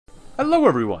Hello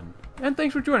everyone, and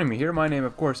thanks for joining me here. My name,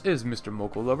 of course, is Mr.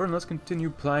 Mogul Lover, and let's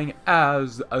continue playing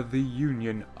as the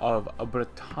Union of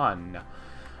Britain.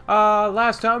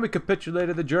 Last time we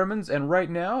capitulated the Germans, and right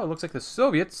now it looks like the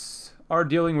Soviets are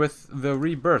dealing with the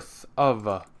rebirth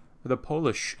of the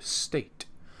Polish state.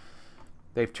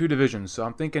 They have 2 divisions, so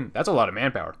I'm thinking that's a lot of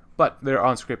manpower, but they're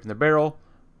on scraping the barrel.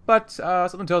 But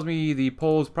something tells me the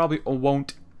Poles probably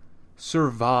won't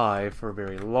survive for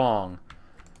very long.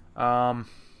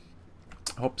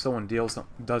 I hope someone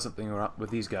does something with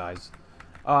these guys.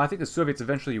 I think the Soviets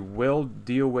eventually will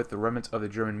deal with the remnants of the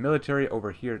German military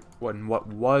over here in what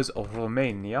was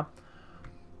Romania.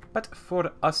 But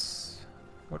for us,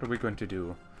 what are we going to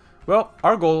do? Well,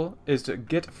 our goal is to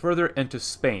get further into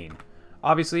Spain.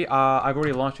 Obviously, I've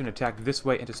already launched an attack this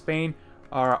way into Spain.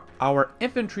 Our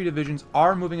infantry divisions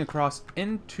are moving across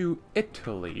into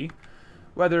Italy,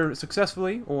 whether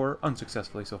successfully or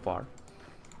unsuccessfully so far.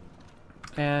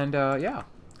 And, yeah,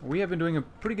 we have been doing a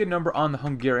pretty good number on the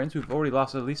Hungarians. We've already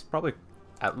lost at least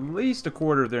a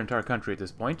quarter of their entire country at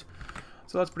this point.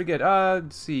 So that's pretty good.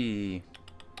 Let's see.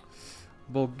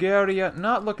 Bulgaria,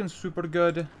 not looking super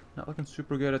good. Not looking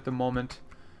super good at the moment.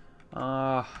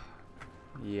 Yeah,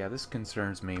 this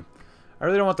concerns me. I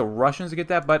really don't want the Russians to get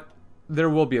that, but there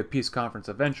will be a peace conference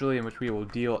eventually in which we will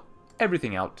deal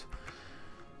everything out.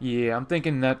 Yeah, I'm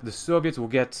thinking that the Soviets will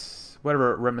get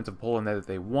whatever remnants of Poland that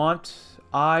they want.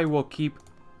 I will keep...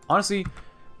 Honestly,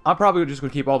 I'm probably just going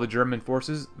to keep all the German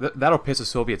forces. That'll piss the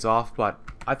Soviets off, but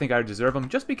I think I deserve them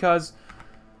just because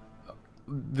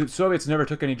the Soviets never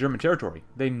took any German territory.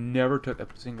 They never took a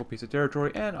single piece of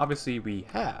territory, and obviously we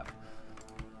have.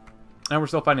 And we're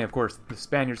still fighting, of course, the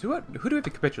Spaniards. Who do we have to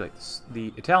capitulate?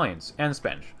 The Italians and the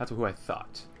Spanish. That's who I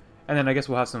thought. And then I guess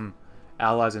we'll have some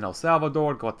allies in El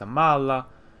Salvador, Guatemala,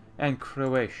 and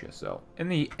Croatia. So, in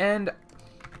the end,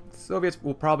 Soviets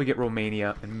will probably get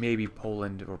Romania and maybe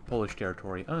Poland or Polish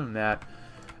territory. Other than that,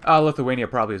 Lithuania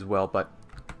probably as well, but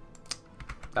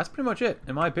that's pretty much it,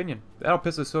 in my opinion. That'll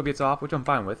piss the Soviets off, which I'm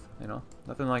fine with, you know.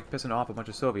 Nothing like pissing off a bunch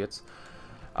of Soviets.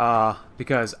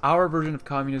 Because our version of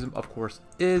communism, of course,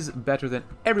 is better than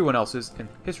everyone else's in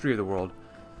history of the world.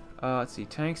 Let's see,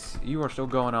 tanks, you are still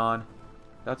going on.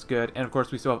 That's good. And of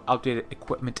course, we still have outdated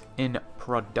equipment in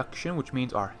production, which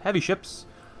means our heavy ships,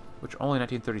 which are only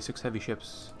 1936 heavy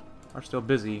ships, are still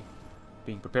busy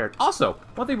being prepared. Also,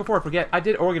 one thing before I forget, I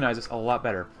did organize this a lot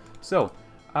better. So,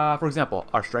 for example,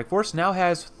 our strike force now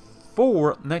has 4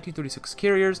 1936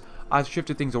 carriers. I've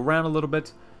shifted things around a little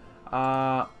bit.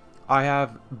 I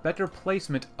have better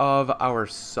placement of our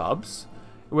subs,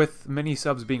 with many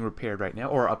subs being repaired right now,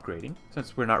 or upgrading,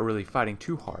 since we're not really fighting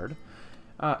too hard.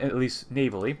 At least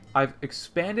navally. I've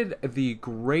expanded the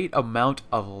great amount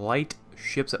of light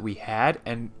ships that we had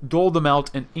and doled them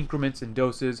out in increments and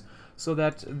doses so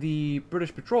that the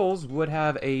British patrols would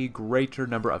have a greater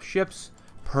number of ships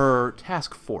per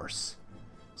task force.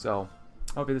 So,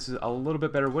 hopefully this is a little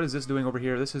bit better. What is this doing over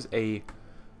here? This is a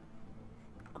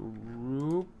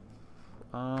group.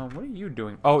 What are you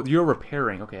doing? Oh, you're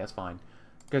repairing. Okay, that's fine.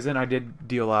 Because then I did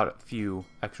deal out a few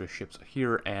extra ships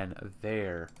here and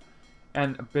there.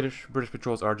 And British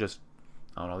patrols are just,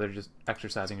 I don't know, they're just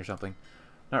exercising or something.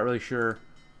 Not really sure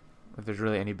if there's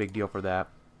really any big deal for that.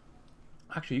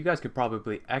 Actually, you guys could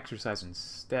probably exercise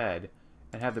instead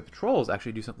and have the patrols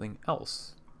actually do something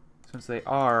else, since they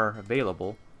are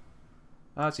available.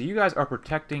 So you guys are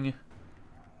protecting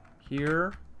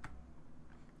here.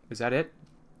 Is that it?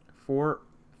 4.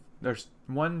 There's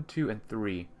 1, 2, and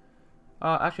 3.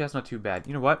 Actually, that's not too bad.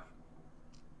 You know what?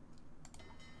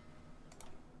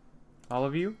 All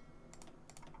of you,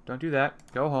 don't do that.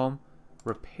 Go home,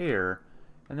 repair,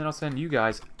 and then I'll send you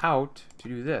guys out to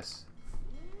do this.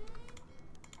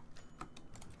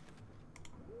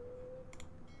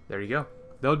 There you go.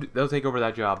 They'll take over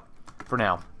that job for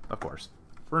now, of course.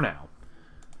 For now.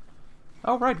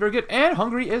 All right, very good. And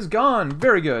Hungary is gone.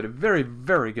 Very good. Very,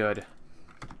 very good.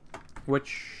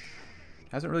 Which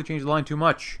hasn't really changed the line too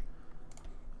much.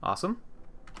 Awesome.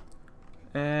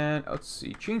 And let's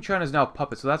see, Qing China is now a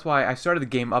puppet, so that's why I started the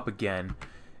game up again,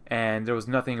 and there was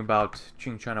nothing about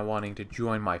Qing China wanting to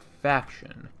join my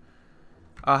faction.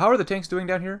 How are the tanks doing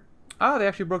down here? Ah, they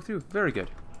actually broke through. Very good.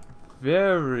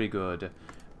 Very good.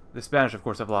 The Spanish, of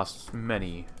course, have lost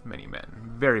many, many men.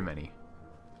 Very many.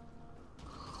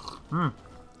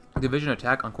 Division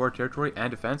attack on core territory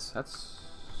and defense.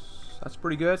 That's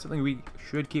pretty good. Something we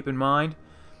should keep in mind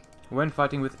when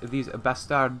fighting with these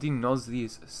bastardinos,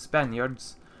 these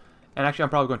Spaniards. And actually, I'm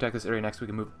probably going to attack this area next. We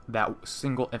can move that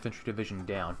single infantry division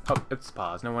down. Oh, it's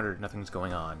paused. No wonder nothing's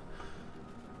going on.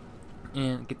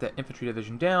 And get that infantry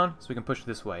division down so we can push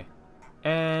this way.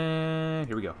 And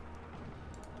here we go.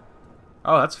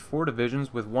 Oh, that's 4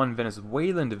 divisions with 1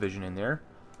 Venezuelan division in there.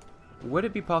 Would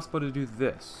it be possible to do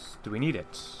this? Do we need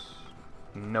it?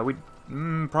 No, we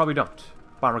probably don't.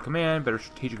 Bomber command, better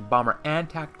strategic bomber and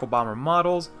tactical bomber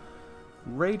models.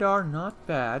 Radar, not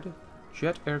bad.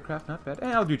 Jet aircraft, not bad.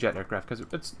 And I'll do jet aircraft because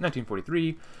it's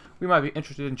 1943. We might be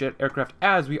interested in jet aircraft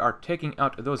as we are taking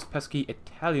out those pesky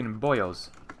Italian boyos.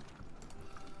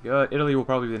 Good. Italy will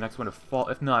probably be the next one to fall,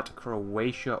 if not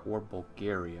Croatia or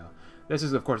Bulgaria. This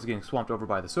is, of course, getting swamped over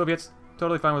by the Soviets.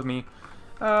 Totally fine with me.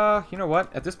 You know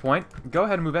what? At this point, go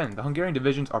ahead and move in. The Hungarian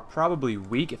divisions are probably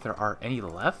weak if there are any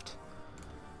left.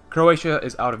 Croatia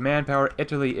is out of manpower.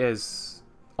 Italy is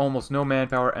almost no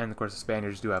manpower. And, of course, the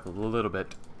Spaniards do have a little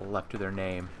bit left to their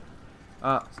name.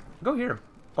 Go here.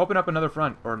 Open up another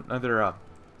front. Or another,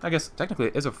 I guess, technically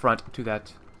it is a front to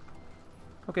that.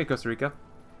 Okay, Costa Rica.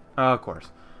 Of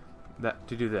course.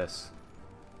 To do this.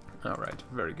 Alright,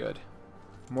 very good.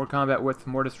 More combat width,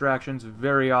 more distractions.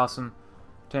 Very awesome.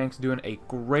 Tanks doing a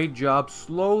great job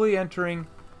slowly entering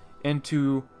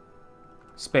into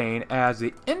Spain as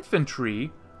the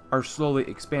infantry are slowly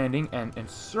expanding and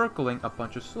encircling a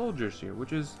bunch of soldiers here,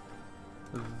 which is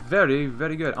very,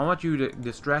 very good. I want you to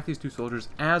distract these 2 soldiers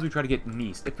as we try to get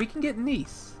Nice. If we can get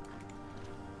Nice,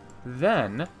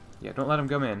 then... yeah, don't let them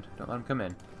come in. Don't let them come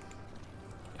in.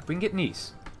 If we can get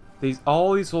Nice,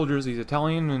 all these soldiers, these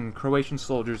Italian and Croatian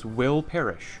soldiers, will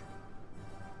perish.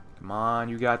 Come on,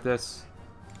 you got this.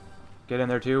 Get in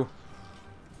there too.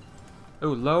 Oh,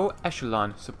 low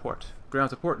echelon support.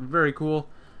 Ground support, very cool.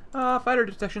 Fighter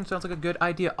detection sounds like a good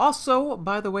idea. Also,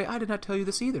 by the way, I did not tell you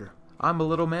this either. I'm a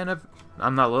little man of...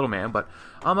 I'm not a little man, but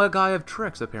I'm a guy of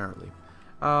tricks, apparently.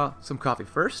 Some coffee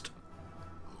first.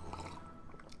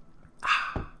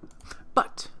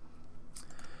 But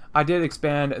I did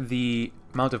expand the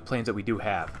amount of planes that we do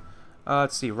have.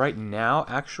 Let's see, right now,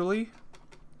 actually,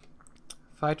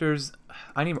 fighters,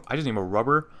 I just need more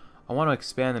rubber. I want to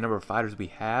expand the number of fighters we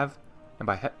have. And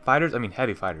by fighters, I mean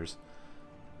heavy fighters.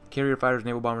 Carrier fighters,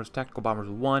 naval bombers, tactical bombers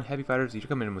 1, heavy fighters, you're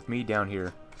coming in with me down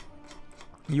here.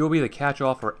 You'll be the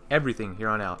catch-all for everything here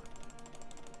on out.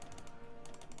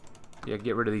 Yeah,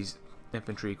 get rid of these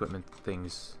infantry equipment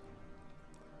things.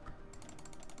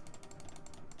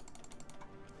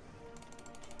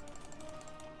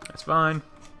 That's fine.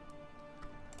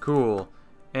 Cool.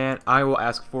 And I will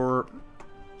ask for...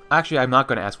 actually, I'm not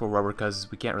going to ask for rubber because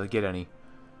we can't really get any.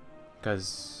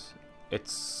 Because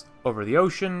it's over the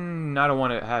ocean. I don't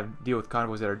want to deal with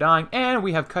convoys that are dying. And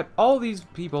we have cut all these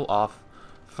people off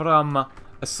from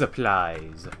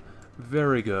supplies.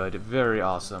 Very good. Very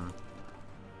awesome.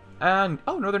 And,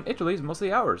 oh, northern Italy is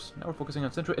mostly ours. Now we're focusing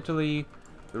on central Italy.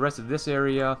 The rest of this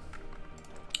area.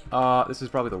 This is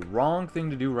probably the wrong thing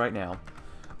to do right now.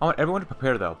 I want everyone to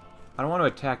prepare, though. I don't want to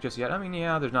attack just yet. I mean,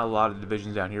 yeah, there's not a lot of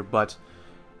divisions down here, but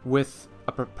with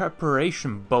a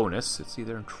preparation bonus, let's see,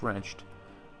 they're entrenched,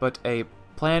 but a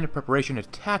planned preparation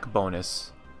attack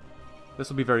bonus, this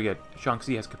will be very good.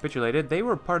 Shaanxi has capitulated. They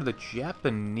were part of the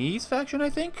Japanese faction,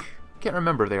 I think? Can't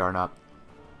remember if they are or not.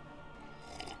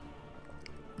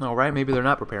 Alright, maybe they're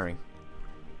not preparing.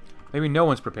 Maybe no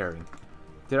one's preparing.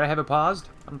 Did I have it paused?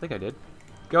 I don't think I did.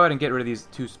 Go ahead and get rid of these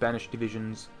 2 Spanish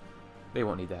divisions. They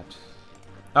won't need that.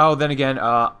 Oh, then again,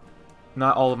 not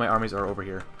all of my armies are over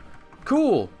here.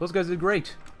 Cool! Those guys did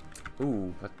great.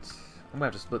 Ooh, but I'm gonna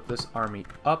have to split this army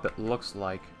up, it looks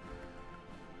like.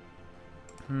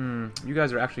 You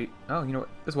guys are actually... oh, you know what?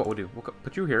 This is what we'll do. We'll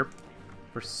put you here.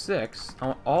 For 6, I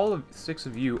want all of 6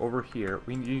 of you over here.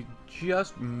 We need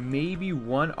just maybe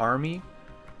 1 army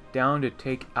down to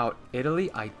take out Italy.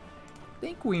 I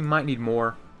think we might need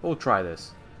more. We'll try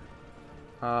this.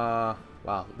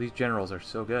 Wow, these generals are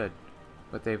so good.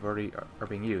 But they've already are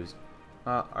being used.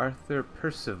 Arthur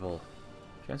Percival.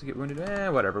 Chance to get wounded?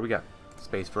 Whatever. We got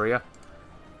space for you.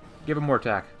 Give him more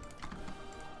attack.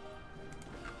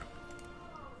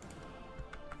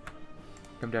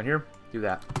 Come down here. Do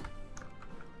that.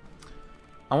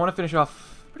 I want to finish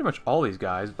off pretty much all these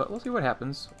guys, but we'll see what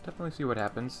happens. Definitely see what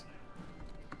happens.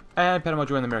 And Panama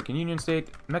joined the American Union State.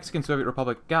 Mexican Soviet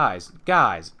Republic. Guys,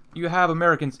 you have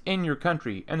Americans in your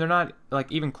country, and they're not,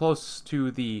 like, even close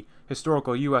to the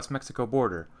historical U.S.-Mexico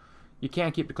border. You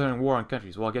can't keep declaring war on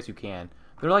countries. Well, I guess you can.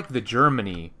 They're like the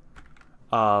Germany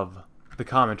of the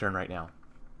Comintern right now.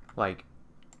 Like,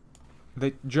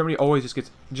 Germany always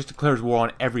just declares war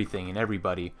on everything and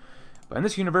everybody. But in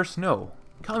this universe, no.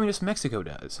 Communist Mexico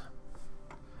does.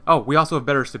 Oh, we also have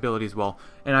better stability as well,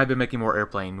 and I've been making more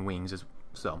airplane wings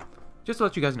so. Just to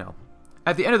let you guys know.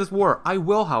 At the end of this war, I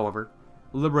will, however,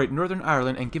 liberate Northern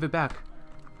Ireland and give it back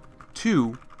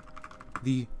to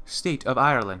the state of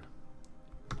Ireland.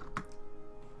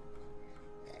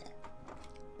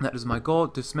 That is my goal.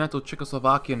 Dismantle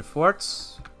Czechoslovakian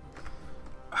forts.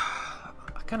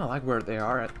 I kind of like where they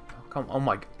are at. Oh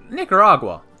my...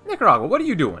 Nicaragua! Nicaragua, what are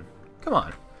you doing? Come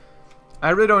on. I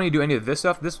really don't need to do any of this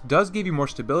stuff. This does give you more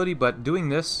stability, but doing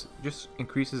this just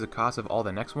increases the cost of all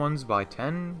the next ones by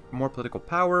 10. More political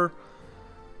power.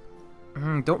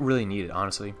 Don't really need it,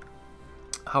 honestly.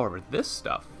 However, this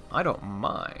stuff, I don't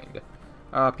mind.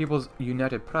 People's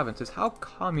United Provinces. How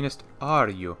communist are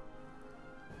you?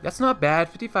 That's not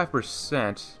bad.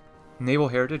 55%. Naval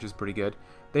heritage is pretty good.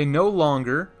 They no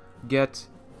longer get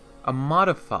a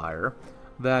modifier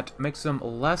that makes them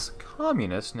less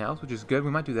communist now, which is good.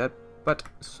 We might do that. But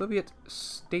Soviet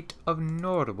State of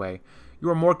Norway. You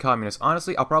are more communist.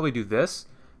 Honestly, I'll probably do this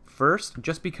first,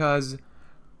 just because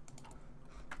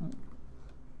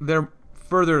they're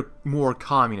further more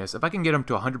communist. If I can get them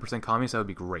to 100% communist, that would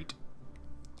be great.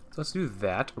 So let's do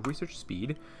that. Research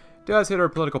speed does hit our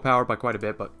political power by quite a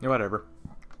bit, but whatever.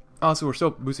 Also, we're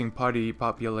still boosting party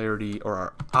popularity,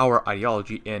 or our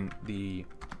ideology in the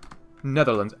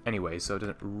Netherlands anyway, so it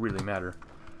doesn't really matter.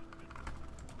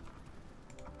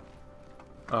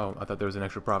 Oh, I thought there was an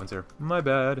extra province here. My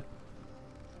bad.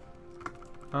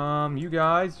 You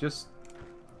guys, just...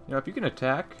 You know, if you can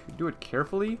attack, do it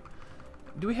carefully.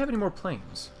 Do we have any more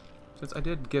planes? Since I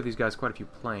did give these guys quite a few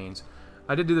planes.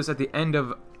 I did do this at the end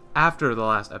of... after the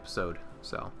last episode,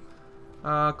 so...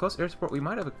 close air support. We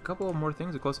might have a couple more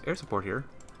things of close air support here.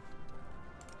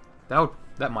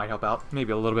 That might help out.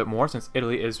 Maybe a little bit more, since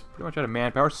Italy is pretty much out of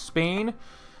manpower. Spain.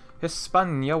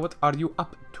 Hispania, what are you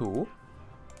up to?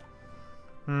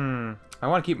 I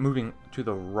want to keep moving to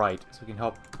the right so we can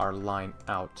help our line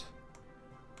out.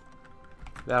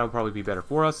 That'll probably be better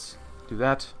for us. Do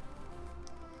that.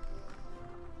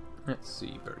 Let's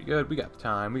see. Very good. We got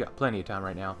time. We got plenty of time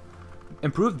right now.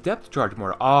 Improved depth charge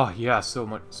mortar. Oh, yeah. So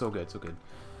much. So good. So good.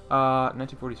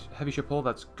 1940 heavy ship hull.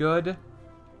 That's good.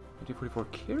 1944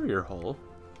 carrier hull.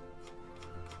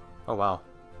 Oh, wow.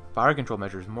 Fire control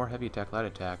measures. More heavy attack, light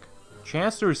attack.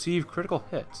 Chance to receive critical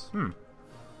hits.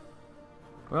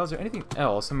 Well, is there anything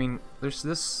else? I mean, there's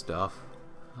this stuff.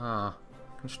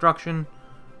 Construction.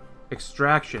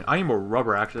 Extraction. I need more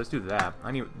rubber, actually. Let's do that.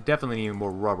 Definitely need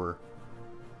more rubber.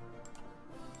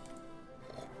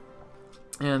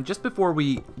 And just before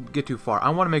we get too far, I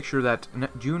want to make sure that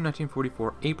June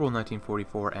 1944, April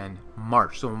 1944, and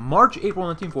March. So March, April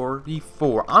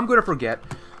 1944, I'm going to forget.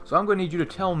 So I'm going to need you to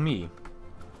tell me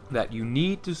that you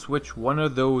need to switch one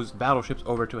of those battleships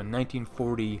over to a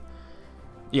 1940...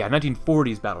 Yeah,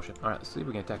 1940s battleship. Alright, let's see if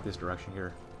we can attack this direction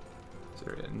here.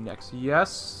 Next,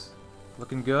 yes.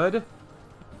 Looking good.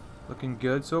 Looking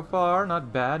good so far.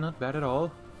 Not bad at all.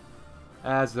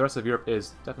 As the rest of Europe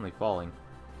is definitely falling.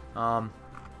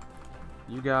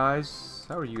 You guys,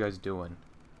 how are you guys doing?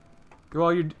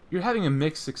 Well, you're having a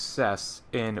mixed success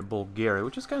in Bulgaria,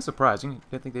 which is kind of surprising. I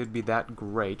didn't think they'd be that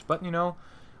great, but you know,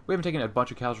 we haven't taken a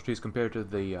bunch of casualties compared to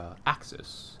the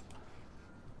Axis.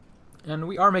 And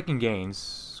we are making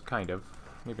gains, kind of.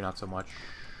 Maybe not so much.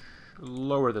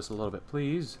 Lower this a little bit,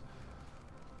 please.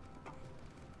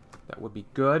 That would be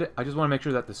good. I just want to make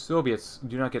sure that the Soviets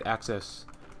do not get access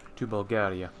to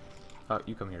Bulgaria.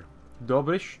 You come here.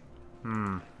 Dobrish?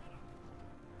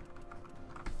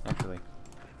 Actually,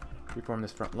 reform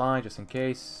this front line just in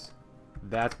case.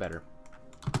 That's better.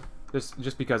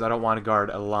 Just because I don't want to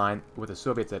guard a line with the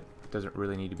Soviets that doesn't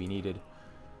really need to be needed.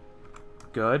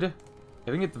 Good. If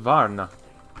we can get Varna.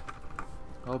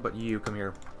 Oh, but you, come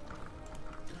here.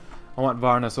 I want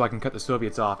Varna so I can cut the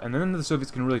Soviets off. And then the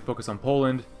Soviets can really focus on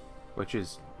Poland, which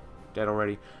is dead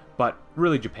already. But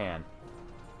really Japan.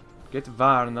 Get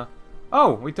Varna.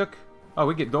 Oh, we took... Oh,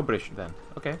 we get Dobrish then.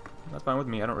 Okay, that's fine with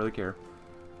me. I don't really care.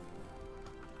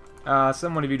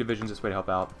 Send one of you divisions this way to help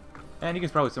out. And you can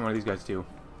probably send one of these guys too.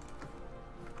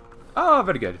 Oh,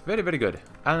 very good. Very, very good.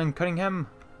 Alan Cunningham,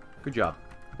 good job.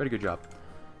 Very good job.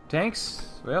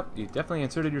 Tanks, well, you definitely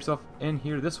inserted yourself in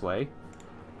here this way.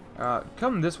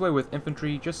 Come this way with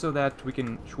infantry, just so that we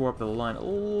can shore up the line a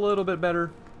little bit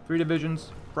better. 3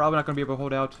 divisions, probably not going to be able to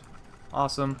hold out.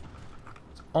 Awesome.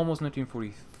 It's almost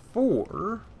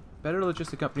 1944. Better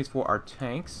logistic companies for our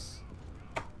tanks.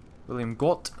 William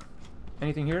Gott.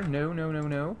 Anything here? No, no, no,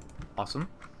 no. Awesome.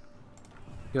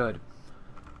 Good.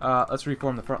 Let's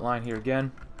reform the front line here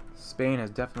again. Spain has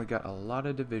definitely got a lot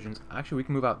of divisions. Actually, we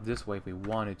can move out this way if we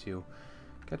wanted to.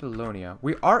 Catalonia.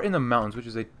 We are in the mountains, which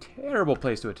is a terrible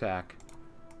place to attack.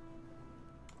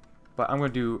 But I'm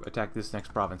going to attack this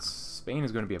next province. Spain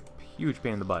is going to be a huge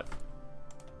pain in the butt.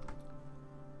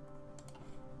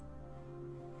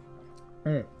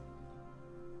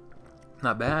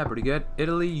 Not bad, pretty good.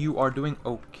 Italy, you are doing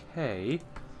okay.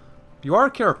 You are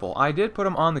careful. I did put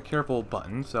them on the careful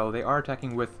button, so they are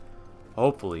attacking with,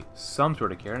 hopefully, some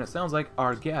sort of care. And it sounds like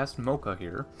our guest, Mocha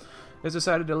here, has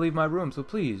decided to leave my room. So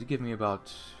please give me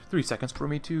about 3 seconds for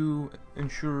me to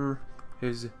ensure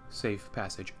his safe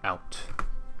passage out.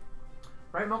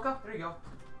 Right, Mocha? There you go.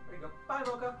 There you go. Bye,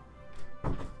 Mocha.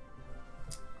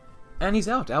 And he's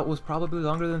out. Out was probably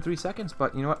longer than 3 seconds,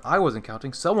 but you know what? I wasn't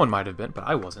counting. Someone might have been, but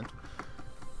I wasn't.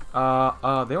 They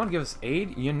want to give us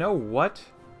aid? You know what?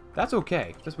 That's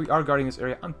okay. Just we are guarding this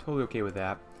area. I'm totally okay with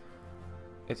that.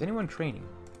 Is anyone training?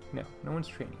 No, no one's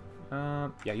training.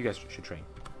 Yeah, you guys should train.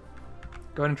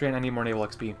 Go ahead and train. I need more naval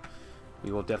XP.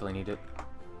 We will definitely need it.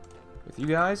 With you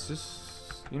guys,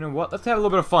 just, you know what? Let's have a little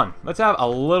bit of fun. Let's have a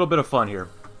little bit of fun here.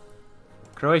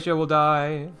 Croatia will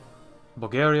die.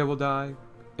 Bulgaria will die.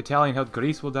 Italian-held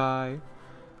Greece will die.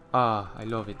 Ah, I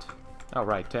love it.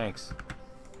 Alright, thanks.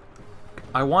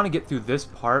 I want to get through this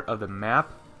part of the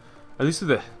map. At least through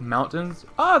the mountains.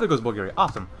 Ah, there goes Bulgaria.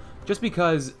 Awesome. Just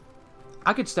because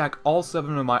I could stack all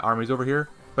 7 of my armies over here,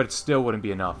 but it still wouldn't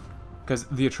be enough. Because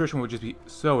the attrition would just be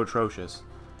so atrocious.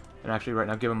 And actually, right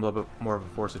now, give them a little bit more of a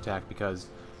force attack because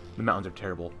the mountains are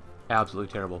terrible.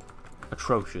 Absolutely terrible.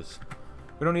 Atrocious.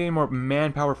 We don't need any more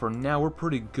manpower for now. We're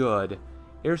pretty good.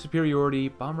 Air superiority.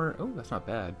 Bomber. Oh, that's not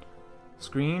bad.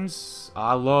 Screens.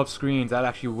 I love screens. That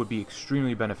actually would be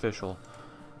extremely beneficial.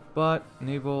 But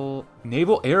naval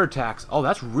air attacks. Oh,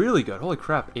 that's really good. Holy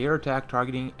crap. Air attack,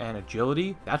 targeting, and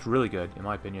agility. That's really good, in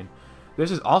my opinion.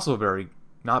 This is also very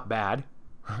not bad.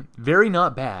 Very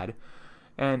not bad.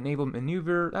 And naval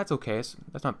maneuver, that's okay.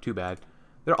 That's not too bad.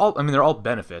 They're all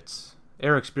benefits.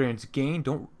 Air experience gain,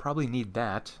 don't probably need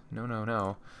that. No, no,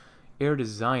 no. Air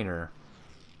designer.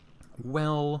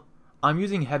 Well, I'm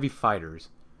using heavy fighters.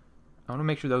 I want to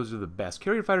make sure those are the best.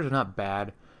 Carrier fighters are not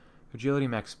bad. Agility,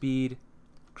 max speed.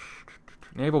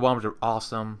 Naval bombers are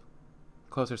awesome.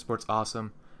 Close air support's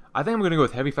awesome. I think I'm going to go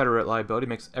with heavy fighter reliability.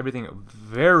 Makes everything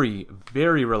very,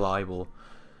 very reliable.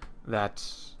 That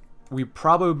we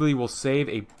probably will save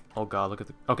a... Oh god, look at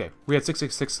the... Okay, we had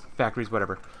 666 factories,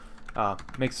 whatever.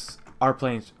 Makes our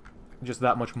planes just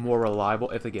that much more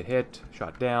reliable if they get hit,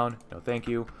 shot down. No thank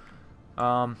you.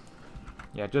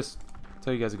 Yeah, just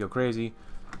tell you guys to go crazy.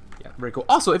 Yeah, very cool.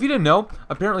 Also, if you didn't know,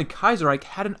 apparently Kaiserreich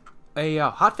had a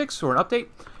hotfix or an update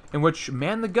in which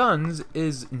Man the Guns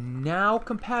is now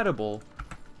compatible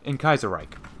in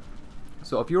Kaiserreich.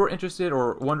 So if you were interested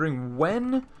or wondering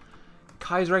when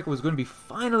Kaiserreich was going to be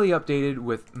finally updated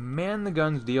with Man the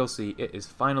Guns DLC, it is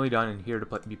finally done and here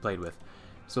to be played with.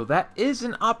 So that is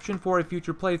an option for a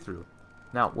future playthrough.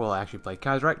 Now, will I actually play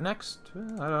Kaiserreich next?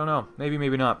 I don't know. Maybe,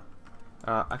 maybe not.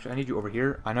 Actually, I need you over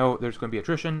here. I know there's going to be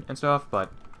attrition and stuff,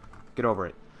 but get over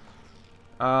it.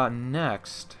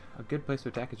 Next, a good place to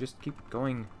attack is just keep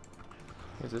going.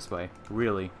 Here's this way.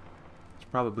 Really. It's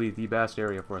probably the best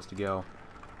area for us to go.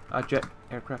 Jet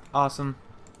aircraft. Awesome.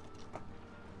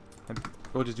 And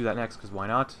we'll just do that next, because why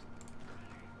not?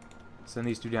 Send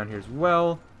these 2 down here as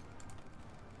well.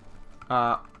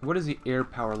 What is the air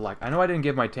power like? I know I didn't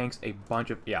give my tanks a bunch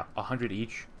of... Yeah, 100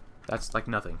 each. That's like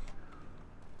nothing.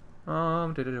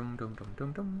 Give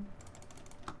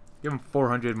them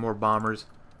 400 more bombers.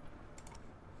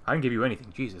 I didn't give you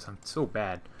anything. Jesus, I'm so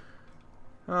bad.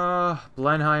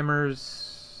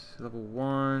 Blenheimers, level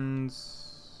 1s.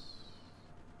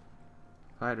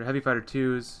 Heavy fighter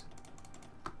 2s.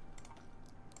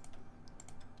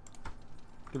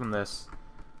 Give them this.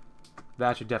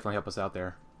 That should definitely help us out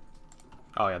there.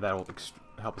 Oh yeah, that will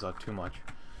help us out too much.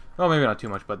 Well, maybe not too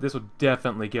much, but this will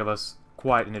definitely give us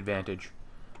quite an advantage.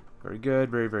 Very good,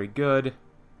 very, very good.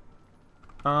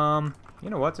 You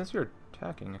know what? Since you're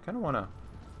attacking, I kind of want to...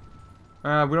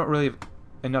 we don't really have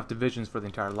enough divisions for the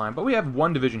entire line, but we have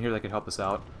 1 division here that could help us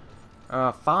out.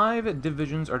 5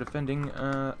 divisions are defending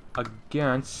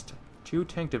against 2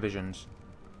 tank divisions.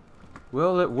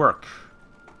 Will it work?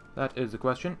 That is the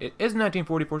question. It is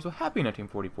 1944, so happy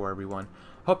 1944, everyone.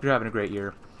 Hope you're having a great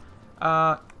year.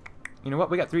 You know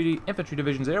what? We got 3 infantry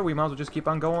divisions there. We might as well just keep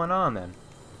on going on, then.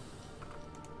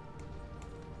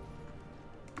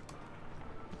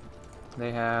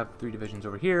 They have 3 divisions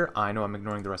over here. I know I'm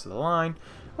ignoring the rest of the line.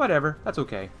 Whatever. That's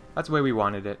okay. That's the way we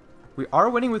wanted it. We are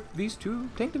winning with these 2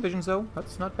 tank divisions, though.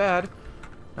 That's not bad.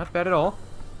 Not bad at all.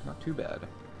 Not too bad.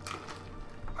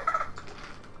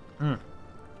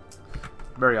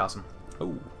 Very awesome.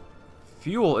 Oh.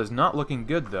 Fuel is not looking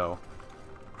good, though.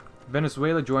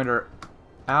 Venezuela joined our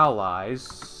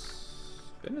allies.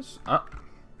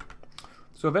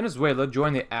 So Venezuela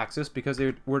joined the Axis because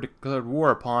they were declared war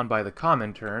upon by the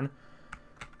Comintern.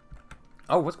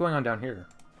 Oh, what's going on down here?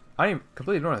 I didn't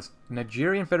completely ignore this.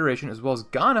 Nigerian Federation as well as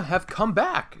Ghana have come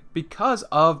back because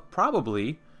of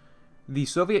probably the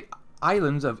Soviet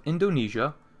islands of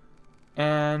Indonesia,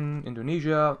 and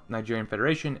Indonesia, Nigerian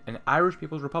Federation, and Irish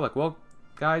People's Republic. Well,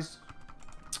 guys,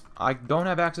 I don't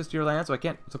have access to your land, so I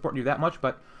can't support you that much,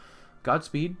 but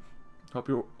Godspeed. Hope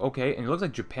you're okay. And it looks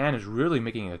like Japan is really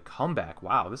making a comeback.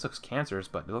 Wow, this looks cancerous,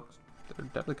 but they're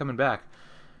definitely coming back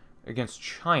against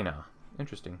China.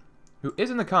 Interesting. Who is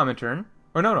in the Comintern?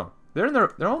 Or no. They're in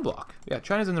their own block. Yeah,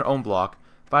 China's in their own block,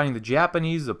 fighting the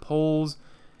Japanese, the Poles,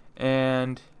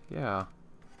 and yeah.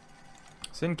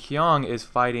 Xinjiang is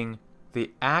fighting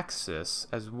the Axis,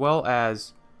 as well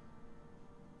as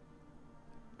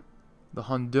the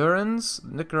Hondurans,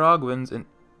 Nicaraguans, and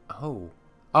oh,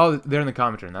 they're in the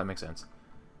Comintern. That makes sense.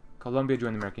 Colombia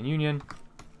joined the American Union.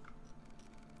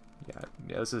 Yeah,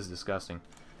 this is disgusting.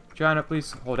 China,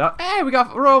 please hold out. Hey, we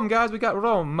got Rome, guys. We got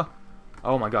Rome.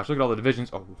 Oh my gosh, look at all the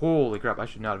divisions. Oh, holy crap! I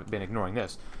should not have been ignoring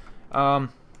this.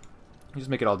 Just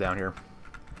make it all down here.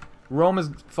 Rome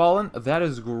has fallen. That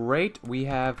is great. We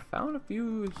have found a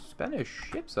few Spanish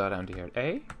ships out down here.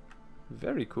 Eh?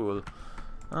 Very cool.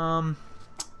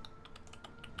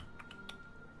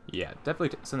 Yeah,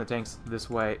 definitely send the tanks this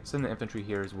way. Send the infantry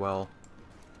here as well.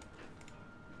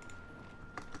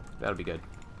 That'll be good.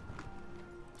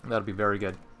 That'll be very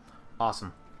good.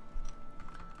 Awesome.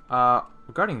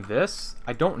 Regarding this,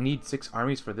 I don't need 6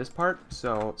 armies for this part,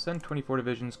 so send 24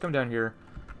 divisions, come down here,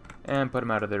 and put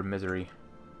them out of their misery.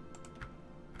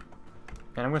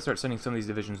 And I'm going to start sending some of these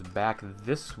divisions back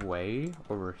this way,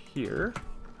 over here.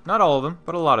 Not all of them,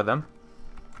 but a lot of them.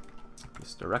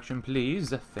 This direction,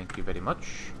 please. Thank you very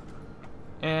much.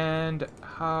 And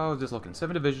how's this looking?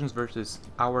 7 divisions versus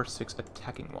our 6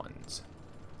 attacking ones.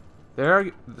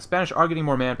 The Spanish are getting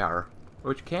more manpower,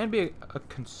 which can be a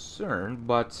concern,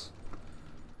 but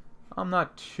I'm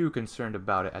not too concerned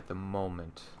about it at the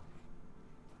moment.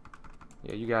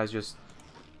 Yeah, you guys just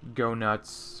go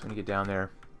nuts when you get down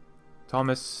there.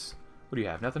 Thomas, what do you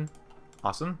have? Nothing?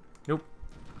 Awesome. Nope.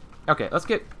 Okay, let's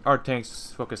get our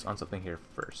tanks focused on something here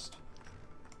first.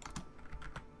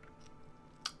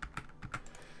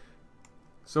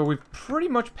 So we've pretty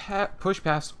much pushed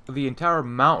past the entire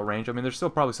mountain range. I mean, there's still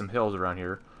probably some hills around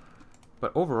here.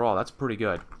 But overall, that's pretty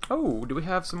good. Oh, do we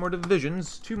have some more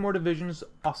divisions? 2 more divisions.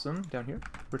 Awesome. Down here.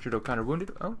 Richard O'Connor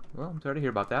wounded. Oh, well, I'm sorry to hear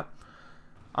about that.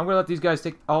 I'm going to let these guys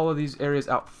take all of these areas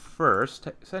out first.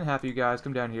 Send half of you guys.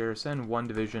 Come down here. Send 1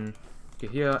 division.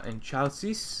 Get here. And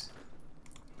Chalcis,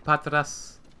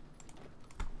 Patras,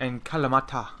 and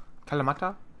Kalamata.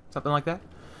 Kalamata? Something like that.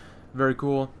 Very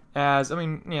cool. I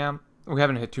mean, yeah, we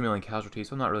haven't hit 2 million casualties,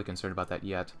 so I'm not really concerned about that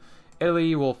yet.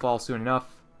 Italy will fall soon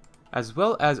enough. As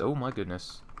well as, oh my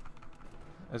goodness,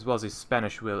 as well as the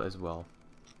Spanish will as well.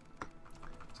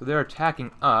 So they're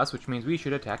attacking us, which means we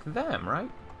should attack them,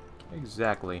 right?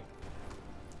 Exactly.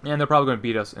 And they're probably going to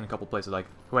beat us in a couple places like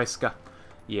Huesca.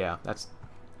 Yeah, that's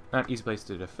not an easy place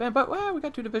to defend, but well, we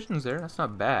got 2 divisions there. That's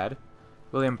not bad.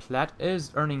 William Platt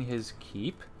is earning his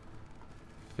keep.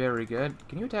 Very good.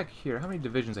 Can you attack here? How many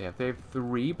divisions they have? They have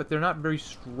 3, but they're not very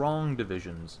strong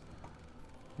divisions.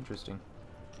 Interesting.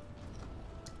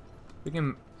 We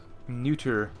can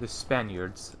neuter the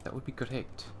Spaniards. That would be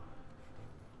great.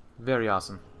 Very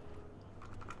awesome.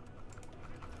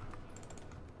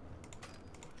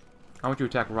 I want you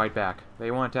to attack right back. They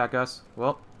want to attack us.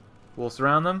 Well, we'll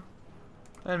surround them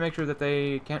and make sure that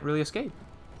they can't really escape.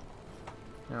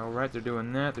 Alright, they're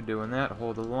doing that. They're doing that.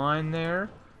 Hold the line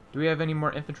there. Do we have any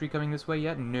more infantry coming this way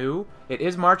yet? No. It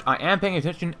is March. I am paying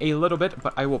attention a little bit,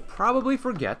 but I will probably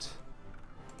forget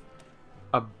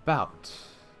about...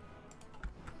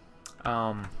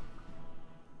 I'll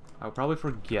probably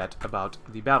forget about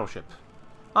the battleship.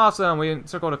 Awesome, we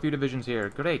encircled a few divisions here.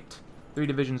 Great. 3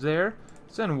 divisions there.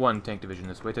 Send 1 tank division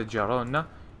this way to Girona.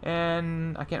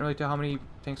 And I can't really tell how many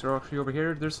tanks are actually over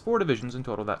here. There's 4 divisions in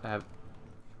total that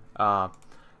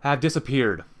have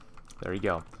disappeared. There you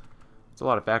go. It's a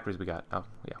lot of factories we got. Oh,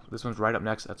 yeah. This one's right up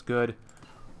next. That's good.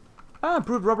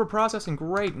 Improved rubber processing.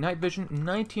 Great. Night vision.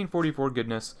 1944.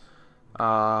 Goodness.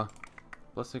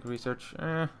 Ballistic research,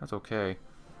 that's okay.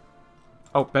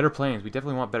 Oh, better planes. We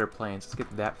definitely want better planes. Let's get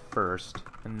that first.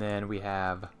 And then we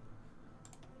have...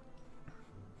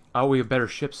 oh, we have better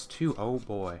ships too. Oh,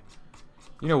 boy.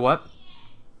 You know what?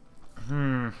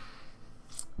 Would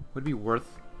it be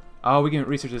worth... oh, we can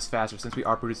research this faster since we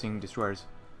are producing destroyers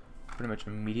pretty much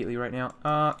immediately right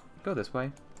now. Go this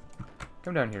way.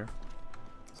 Come down here.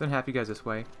 Send half you guys this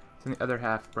way. Send the other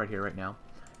half right here right now.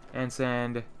 And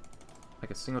send... like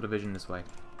a single division this way.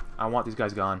 I want these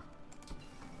guys gone.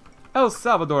 El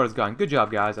Salvador is gone. Good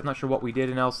job, guys. I'm not sure what we did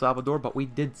in El Salvador, but we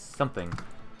did something.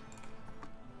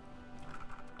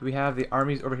 Do we have the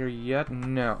armies over here yet?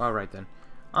 No. Alright, then.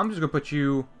 I'm just going to put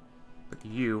you But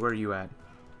you, where are you at?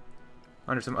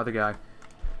 Under some other guy.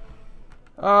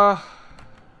 Yeah.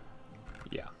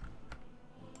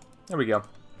 There we go.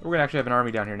 We're gonna actually have an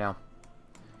army down here now.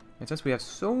 And since we have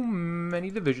so many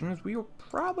divisions, we are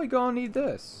probably gonna need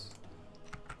this.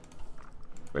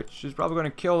 Which is probably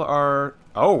gonna kill our...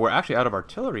 Oh, we're actually out of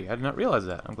artillery. I did not realize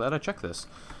that. I'm glad I checked this.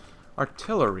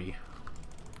 Artillery.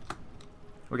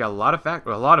 We got a lot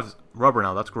of rubber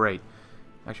now. That's great.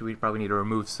 Actually, we probably need to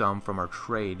remove some from our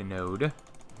trade node.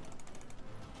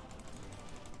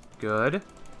 Good.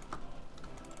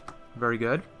 Very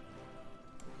good.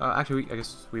 Actually, I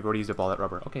guess we've already used up all that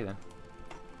rubber. Okay, then.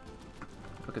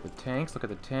 Look at the tanks. Look at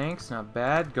the tanks. Not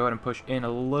bad. Go ahead and push in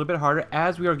a little bit harder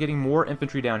as we are getting more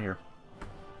infantry down here.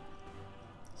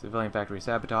 Civilian factory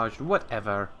sabotaged.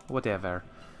 Whatever. Whatever.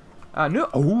 No.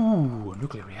 Ooh,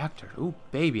 nuclear reactor. Ooh,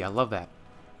 baby. I love that.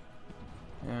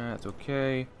 Yeah, that's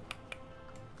okay.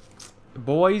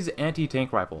 Boys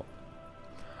anti-tank rifle.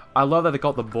 I love that they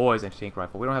call it the boys anti-tank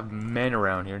rifle. We don't have men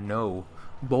around here. No.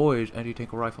 Boys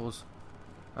anti-tank rifles.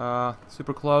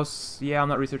 Super close. Yeah, I'm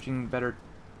not researching better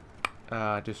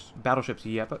just battleships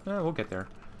yet, but we'll get there.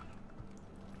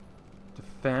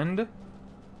 Defend.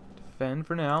 Defend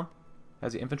for now.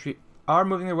 As the infantry are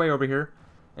moving their way over here.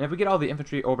 And if we get all the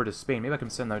infantry over to Spain, maybe I can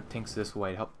send the tanks this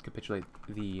way to help capitulate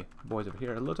the boys over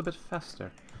here a little bit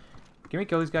faster. Can we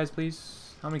kill these guys,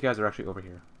 please? How many guys are actually over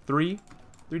here? 3?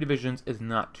 3 divisions is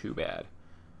not too bad.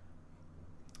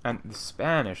 And the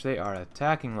Spanish, they are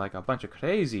attacking like a bunch of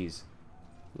crazies.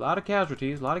 A lot of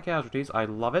casualties, a lot of casualties. I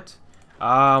love it.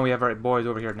 We have our boys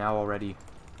over here now already.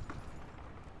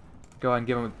 Go ahead and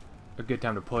give them a good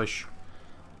time to push.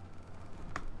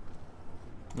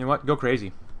 You know what? Go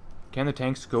crazy. Can the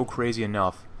tanks go crazy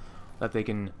enough that they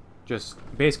can just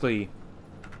basically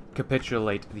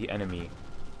capitulate the enemy?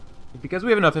 Because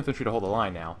we have enough infantry to hold the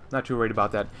line now. Not too worried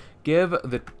about that. Give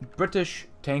the British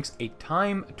tanks a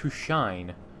time to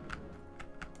shine.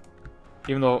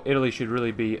 Even though Italy should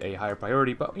really be a higher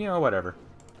priority, but, you know, whatever.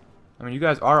 I mean, you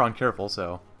guys are uncureful,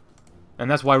 so... And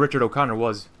that's why Richard O'Connor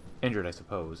was injured, I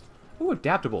suppose. Ooh,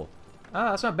 adaptable.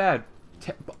 That's not bad.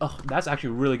 That's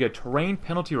actually really good. Terrain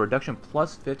penalty reduction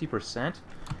plus 50%.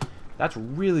 That's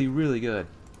really, really good,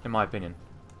 in my opinion.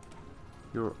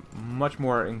 You're much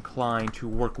more inclined to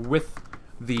work with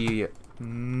the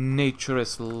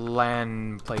treacherous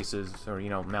land places, or, you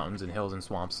know, mountains and hills and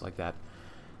swamps like that.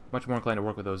 Much more inclined to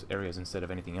work with those areas instead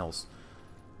of anything else.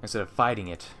 Instead of fighting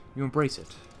it, you embrace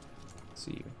it. Let's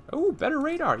see. Oh, better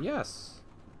radar, yes.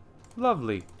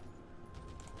 Lovely.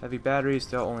 Heavy batteries,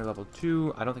 still only level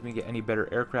 2. I don't think we get any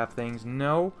better aircraft things.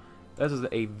 No. This is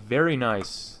a very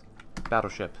nice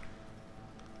battleship,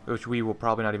 which we will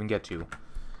probably not even get to.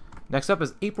 Next up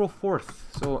is April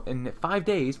 4th. So in 5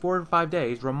 days, 4 or 5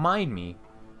 days, remind me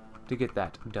to get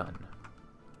that done.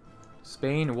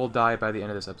 Spain will die by the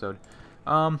end of this episode.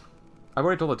 I've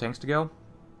already told the tanks to go.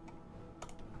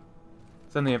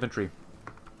 Send the infantry.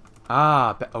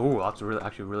 Oh, that's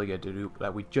actually really good to do.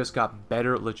 That we just got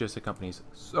better logistic companies.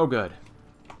 So good.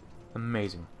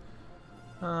 Amazing.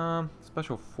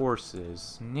 Special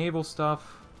forces. Naval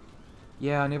stuff.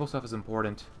 Yeah, naval stuff is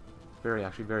important.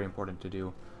 Actually very important to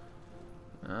do.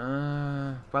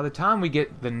 By the time we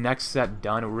get the next set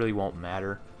done, it really won't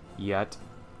matter yet.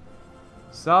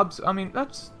 Subs, I mean,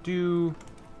 let's do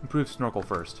improved snorkel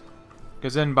first.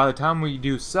 Because then by the time we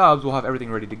do subs, we'll have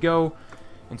everything ready to go.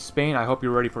 In Spain, I hope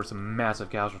you're ready for some massive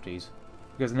casualties.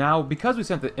 Because now, because we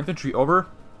sent the infantry over,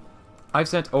 I've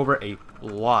sent over a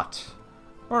lot.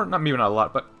 Or not maybe not a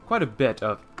lot, but quite a bit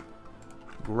of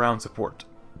ground support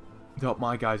to help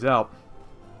my guys out.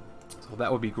 So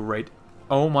that would be great.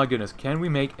 Oh my goodness, can we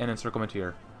make an encirclement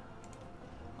here?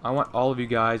 I want all of you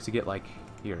guys to get, like,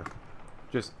 here.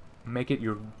 Just make it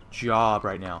your job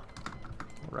right now.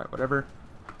 Alright, whatever.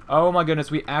 Oh my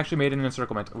goodness, we actually made an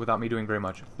encirclement without me doing very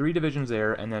much. 3 divisions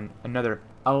there, and then another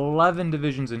 11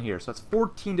 divisions in here. So that's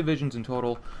 14 divisions in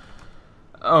total.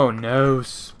 Oh no,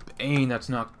 Spain, that's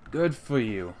not good for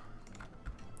you.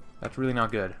 That's really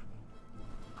not good.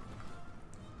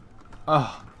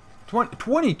 Oh,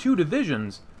 22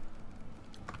 divisions!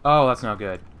 Oh, that's not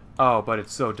good. Oh, but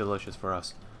it's so delicious for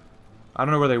us. I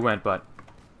don't know where they went, but...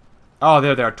 Oh,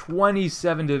 there they are.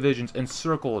 27 divisions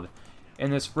encircled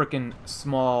in this frickin'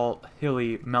 small,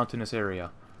 hilly, mountainous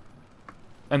area.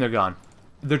 And they're gone.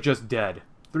 They're just dead.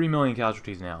 3 million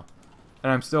casualties now.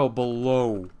 And I'm still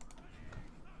below...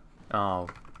 Oh.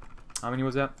 How many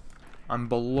was that? I'm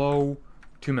below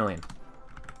 2 million.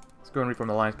 Let's go and reform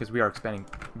the lines, because we are expanding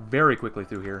very quickly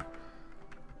through here.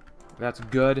 That's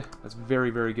good. That's very,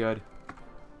 very good.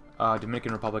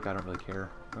 Dominican Republic, I don't really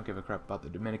care. I don't give a crap about the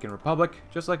Dominican Republic,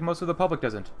 just like most of the public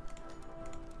doesn't.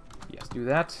 Yes, do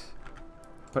that.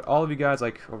 Put all of you guys,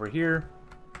 like, over here.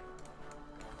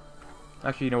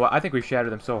 Actually, you know what? I think we've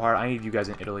shattered them so hard. I need you guys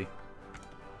in Italy.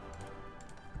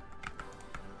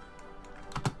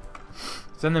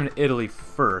 Send them to Italy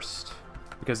first,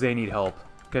 because they need help.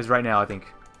 Because right now, I think,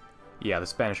 yeah, the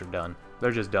Spanish are done.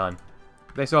 They're just done.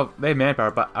 They have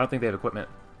manpower, but I don't think they have equipment.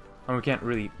 I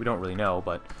mean, we don't really know,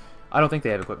 but I don't think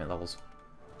they have equipment levels.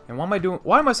 And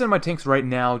why am I sending my tanks right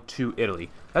now to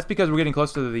Italy? That's because we're getting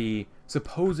close to the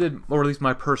supposed, or at least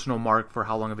my personal mark for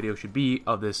how long a video should be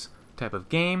of this type of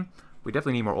game. We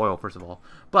definitely need more oil, first of all.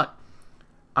 But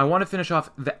I want to finish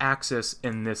off the Axis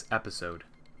in this episode.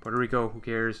 Puerto Rico, who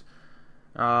cares?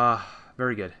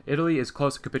 Very good. Italy is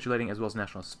close to capitulating, as well as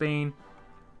national Spain.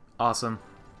 Awesome.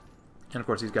 And of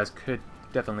course, these guys could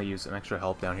definitely use some extra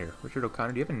help down here. Richard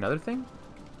O'Connor, do you have another thing?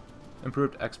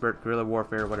 Improved expert, guerrilla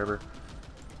warfare, whatever.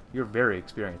 You're very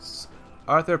experienced.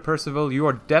 Arthur Percival, you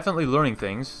are definitely learning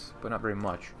things, but not very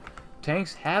much.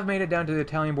 Tanks have made it down to the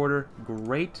Italian border.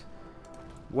 Great.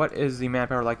 What is the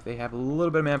manpower like? They have a little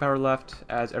bit of manpower left,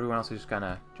 as everyone else is just kind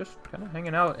of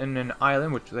hanging out in an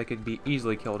island, which they could be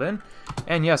easily killed in.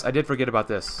 And yes, I did forget about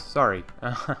this. Sorry.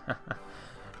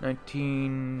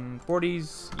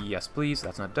 1940s. Yes, please.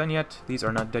 That's not done yet. These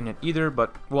are not done yet either,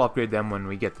 but we'll upgrade them when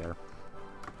we get there.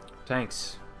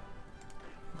 Tanks.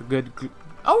 Good.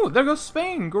 Oh, there goes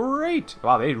Spain. Great.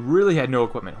 Wow, they really had no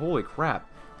equipment. Holy crap.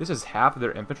 This is half of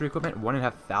their infantry equipment.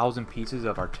 1,500 pieces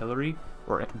of artillery,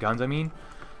 or guns, I mean.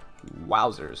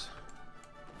 Wowzers.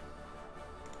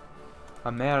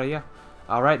 Ameria.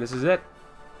 Alright, this is it.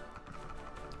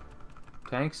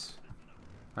 Tanks.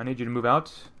 I need you to move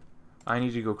out. I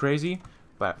need you to go crazy.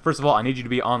 But first of all, I need you to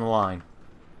be on the line.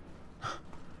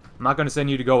 I'm not going to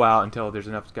send you to go out until there's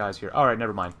enough guys here. Alright,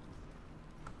 never mind.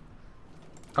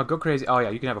 Oh, go crazy. Oh, yeah,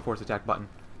 you can have a force attack button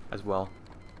as well.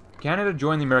 Canada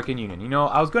joined the American Union. You know,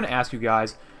 I was going to ask you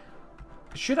guys,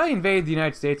 should I invade the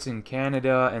United States and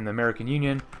Canada and the American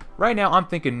Union? Right now, I'm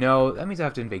thinking no. That means I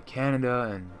have to invade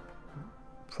Canada and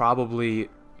probably,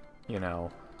 you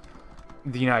know,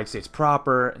 the United States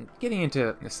proper. And getting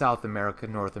into South America,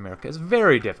 North America is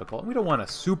very difficult. We don't want a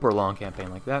super long campaign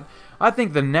like that. I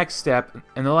think the next step,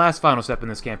 and the last final step in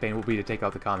this campaign, will be to take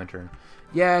out the Comintern.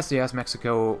 Yes,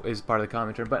 Mexico is part of the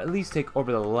Comintern, but at least take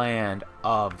over the land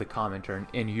of the Comintern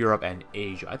in Europe and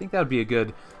Asia. I think that would be a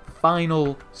good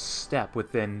final step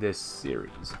within this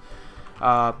series.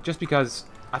 Just because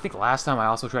I think last time I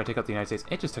also tried to take out the United States,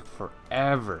 it just took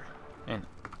forever. And,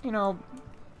 you know,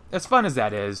 as fun as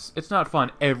that is, it's not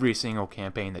fun every single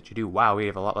campaign that you do. Wow, we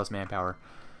have a lot less manpower.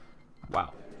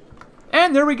 Wow.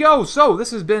 And there we go! So,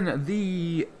 this has been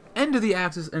the end of the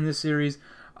Axis in this series.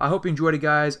 I hope you enjoyed it,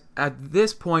 guys. At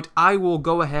this point, I will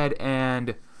go ahead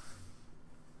and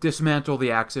dismantle the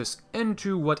Axis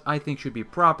into what I think should be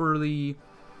properly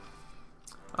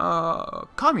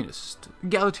communist,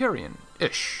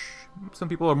 egalitarian-ish. Some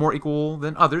people are more equal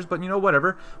than others, but you know,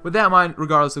 whatever. With that in mind,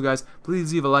 regardless of guys,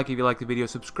 please leave a like if you like the video,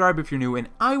 subscribe if you're new, and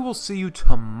I will see you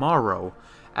tomorrow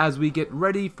as we get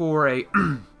ready for a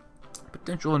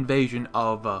potential invasion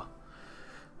of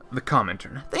the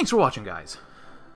Comintern. Thanks for watching, guys.